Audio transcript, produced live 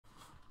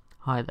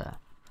Hi there.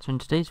 So in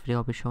today's video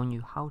I'll be showing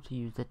you how to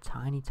use the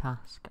tiny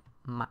task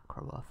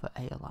macro for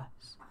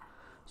ALS.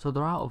 So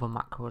there are other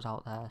macros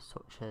out there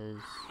such as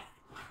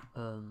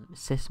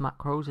sys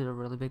macros is a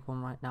really big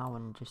one right now,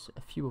 and just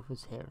a few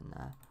others here and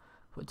there.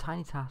 But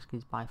tiny task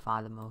is by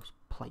far the most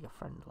player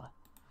friendly.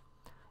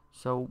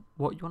 So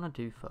what you want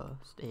to do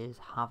first is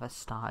have a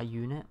starter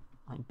unit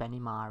like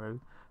Benimaru,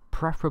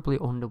 preferably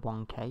under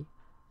 1k,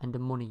 and a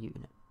money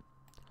unit.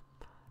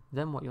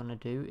 Then what you want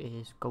to do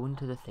is go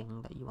into the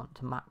thing that you want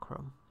to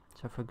macro.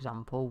 So for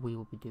example, we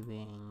will be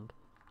doing,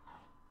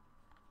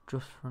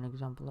 just for an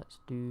example, let's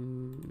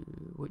do,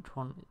 which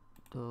one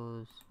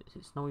does, is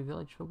it Snowy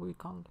Village for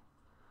Wukong?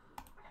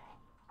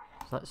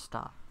 So let's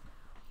start.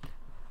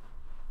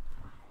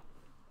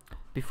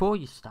 Before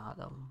you start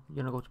though, you're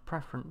going to go to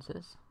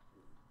preferences,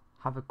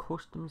 have a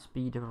custom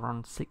speed of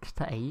around 6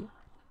 to 8.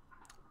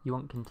 You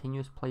want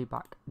continuous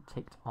playback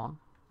ticked on.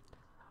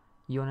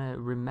 You want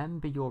to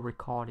remember your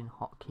recording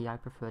hotkey. I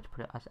prefer to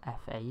put it as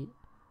F8,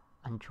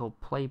 and your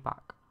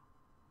playback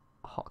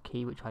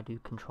hotkey, which I do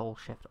Control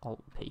Shift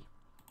Alt P.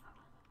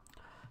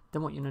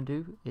 Then what you're going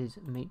to do is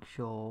make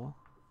sure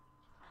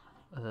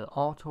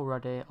auto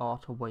ready,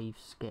 auto wave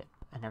skip,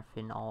 and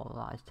everything, all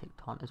that is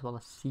ticked on, as well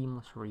as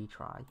seamless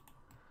retry.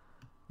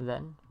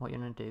 Then what you're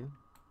going to do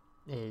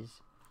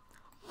is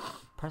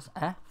press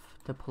F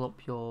to pull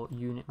up your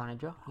unit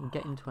manager and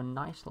get into a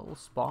nice little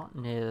spot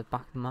near the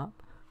back of the map.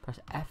 Press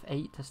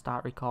F8 to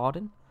start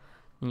recording,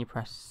 then you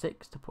press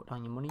 6 to put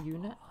down your money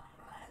unit,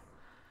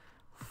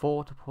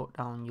 4 to put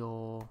down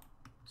your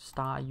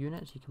starter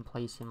unit, so you can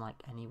place him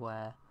like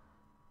anywhere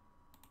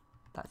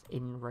that's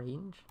in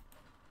range.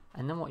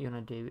 And then what you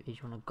want to do is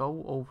you want to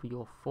go over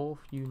your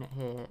 4th unit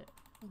here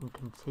and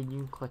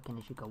continue clicking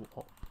as you go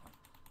up.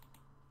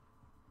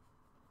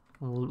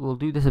 We'll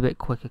do this a bit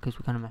quicker because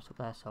we're going to mess up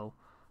there, so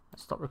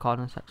let's stop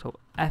recording a sec. So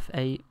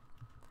F8,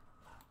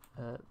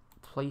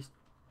 place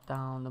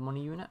down the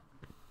money unit.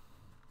 You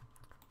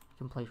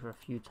can place her a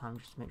few times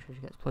just to make sure she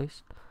gets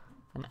placed.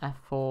 Then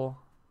F4,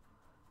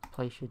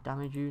 place your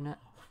damage unit,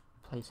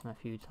 place him a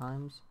few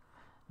times.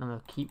 And I'm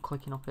going to keep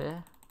clicking up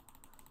here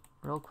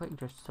real quick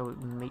just so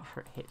it make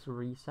sure it hits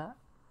reset,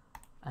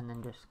 and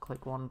then just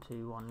click 1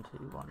 2 1 2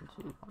 1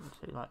 2 1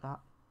 2 like that,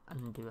 and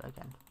then do it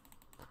again.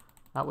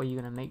 That way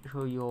you're going to make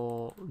sure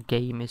your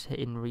game is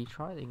hitting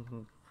retry, then you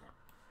can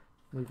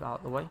move out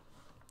of the way.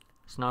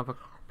 So now if I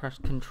press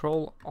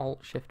Control Alt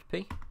Shift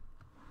P,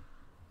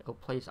 it'll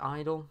place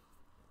idle,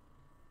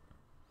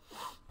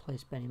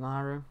 place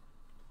Benimaru.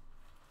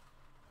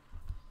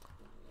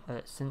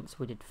 Since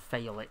we did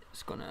fail it,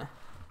 it's gonna,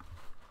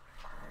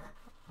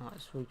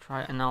 let's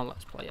retry it, and now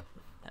let's play it.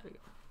 There we go.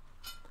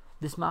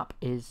 This map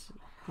is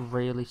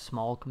really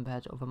small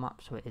compared to other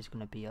maps, so it is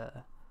going to be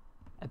a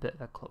bit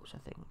of a closer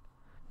thing.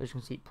 As you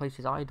can see, it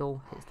places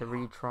idle, hits the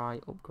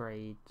retry,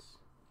 upgrades,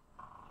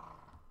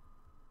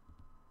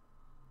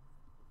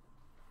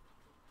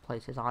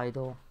 places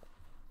idle,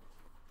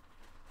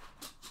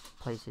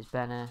 places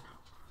Bene,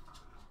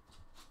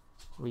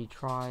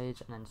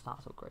 retries, and then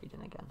starts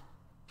upgrading again.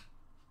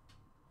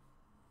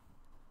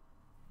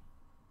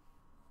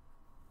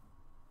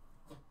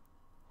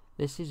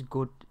 This is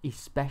good,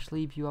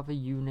 especially if you have a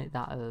unit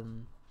that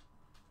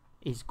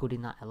is good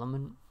in that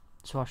element.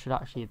 So I should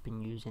actually have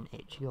been using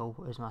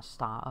Ichigo as my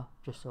starter,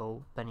 just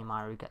so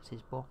Benimaru gets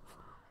his buff.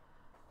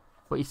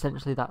 But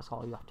essentially that's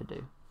all you have to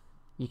do.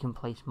 You can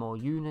place more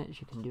units,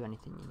 you can do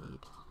anything you need.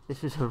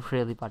 This is a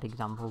really bad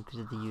example because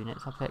of the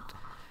units I picked.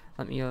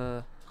 Let me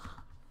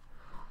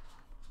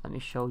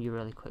show you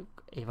really quick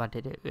if I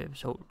did it with,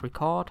 so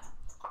record,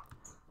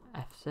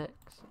 F6,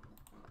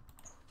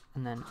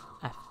 and then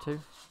F2.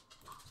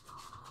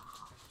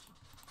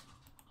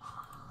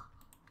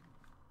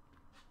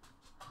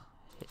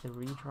 Hit the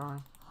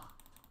retry.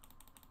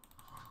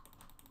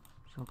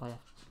 Just gonna play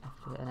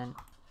F2 and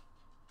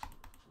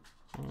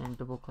then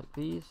double click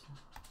these,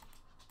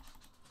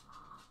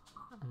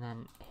 and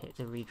then hit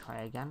the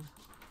retry again.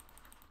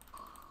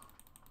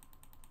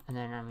 And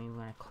then we're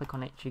going to click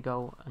on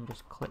Ichigo and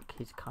just click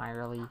his Kai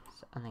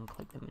release, and then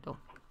click the middle.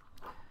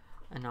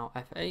 And now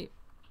F8,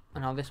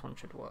 and now this one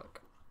should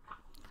work.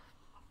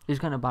 It's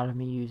kind of bad of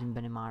me using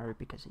Benimaru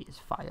because he is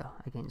fire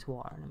against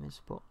water enemies,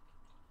 but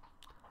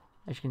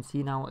as you can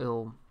see now,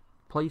 it'll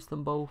place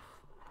them both,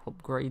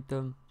 upgrade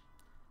them,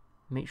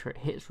 make sure it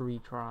hits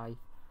retry,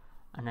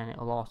 and then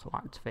it'll also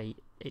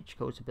activate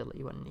Ichigo's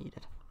ability when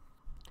needed.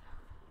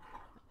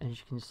 As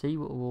you can see,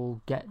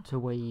 we'll get to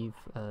wave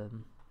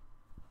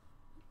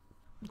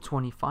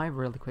 25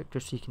 really quick,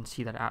 just so you can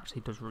see that it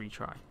actually does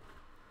retry.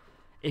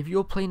 If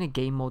you're playing a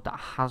game mode that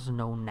has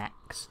no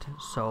next,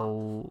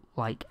 so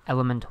like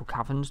Elemental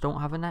Caverns don't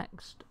have a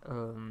next,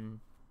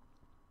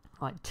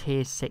 like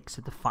Tier 6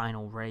 of the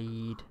final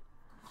raid,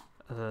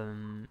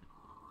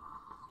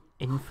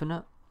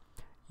 Infinite,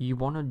 you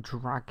want to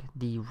drag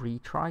the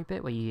retry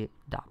bit,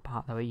 that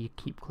part where you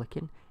keep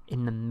clicking,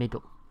 in the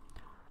middle.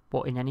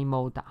 But in any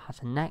mode that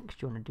has a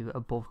next, you want to do it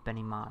above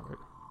Benimaru,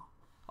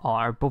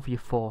 or above your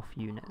 4th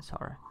unit,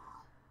 sorry.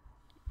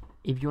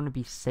 If you want to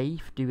be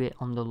safe, do it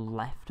on the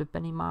left of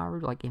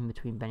Benimaru, like in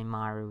between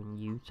Benimaru and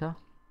Utah.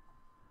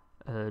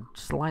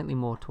 Slightly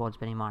more towards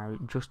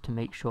Benimaru, just to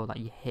make sure that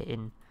you're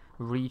hitting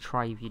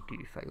retry if you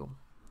do fail.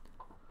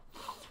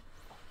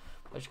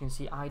 As you can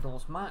see,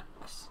 Idol's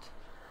maxed.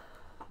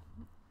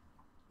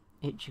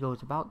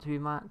 Ichigo's about to be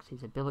maxed,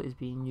 his ability's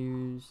being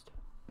used.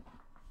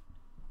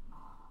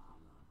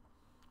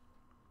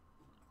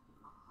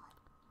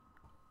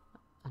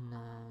 And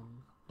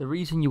then the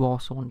reason you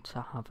also want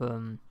to have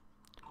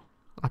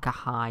like a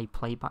high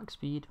playback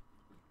speed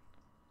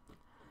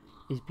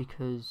is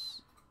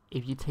because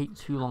if you take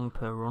too long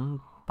per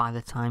run, by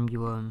the time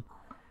you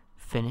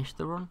finish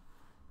the run,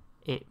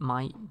 it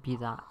might be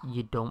that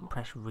you don't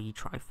press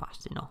retry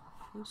fast enough.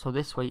 So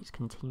this way it's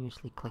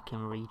continuously clicking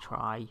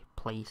retry,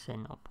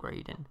 placing,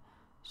 upgrading.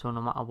 So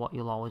no matter what,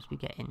 you'll always be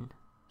getting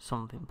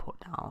something put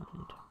down.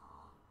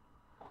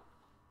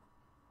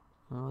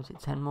 And, is it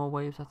 10 more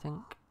waves, I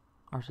think?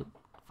 Or is it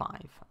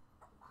 5?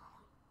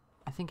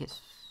 I think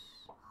it's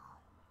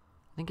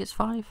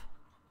 5.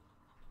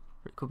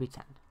 Or it could be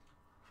 10.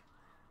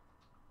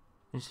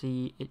 You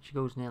see,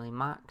 Ichigo's nearly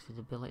max. His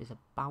ability is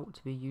about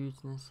to be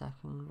used in a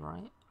second,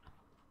 right?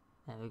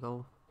 There we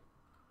go.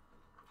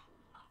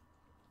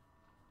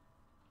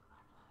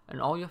 And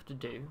all you have to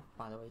do,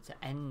 by the way, to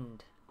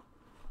end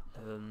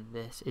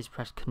this is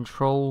press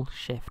Control,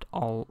 Shift,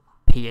 Alt,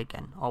 P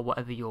again, or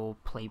whatever your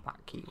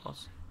playback key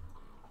was.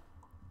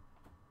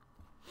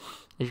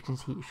 As you can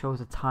see, it shows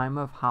a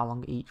timer of how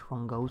long each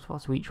run goes for.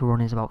 So each run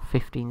is about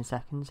 15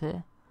 seconds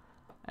here,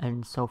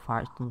 and so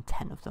far it's done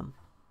 10 of them.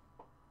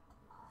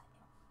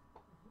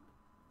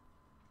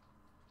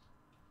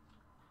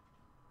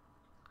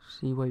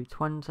 See wave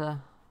 20,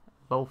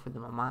 both of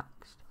them are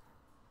maxed.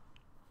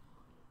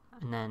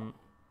 And then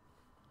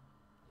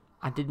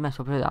I did mess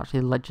up here.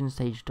 Actually, the legend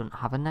stage doesn't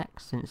have a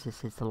next since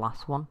this is the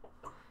last one,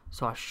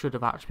 so I should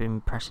have actually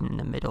been pressing in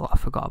the middle. I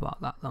forgot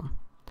about that then.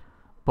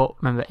 But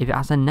remember, if it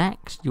has a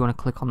next, you want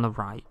to click on the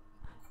right.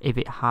 If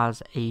it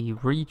has a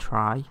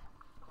retry,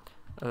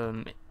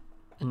 and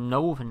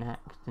no other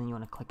next, then you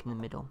want to click in the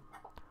middle.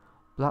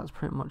 But that's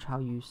pretty much how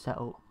you set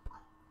up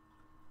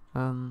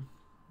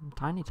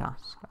Tiny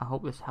Task. I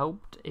hope this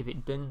helped. If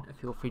it didn't,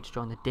 feel free to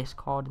join the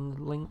Discord in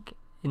the link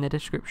in the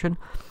description.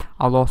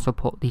 I'll also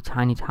put the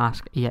Tiny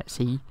Task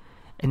EXE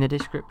in the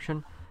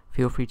description.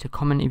 Feel free to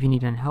comment if you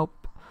need any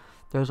help.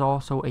 There's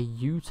also a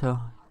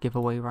Utah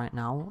giveaway right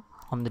now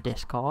on the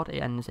Discord. It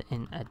ends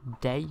in a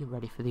day,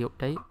 ready for the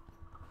update.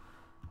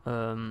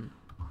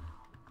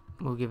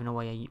 We're giving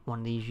away one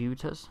of these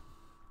Utahs.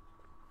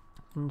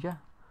 And yeah,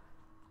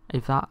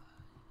 if that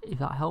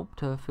helped,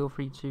 feel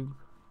free to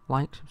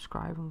like,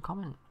 subscribe and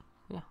comment.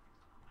 Yeah,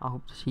 I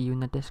hope to see you in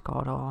the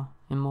Discord or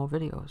in more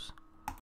videos.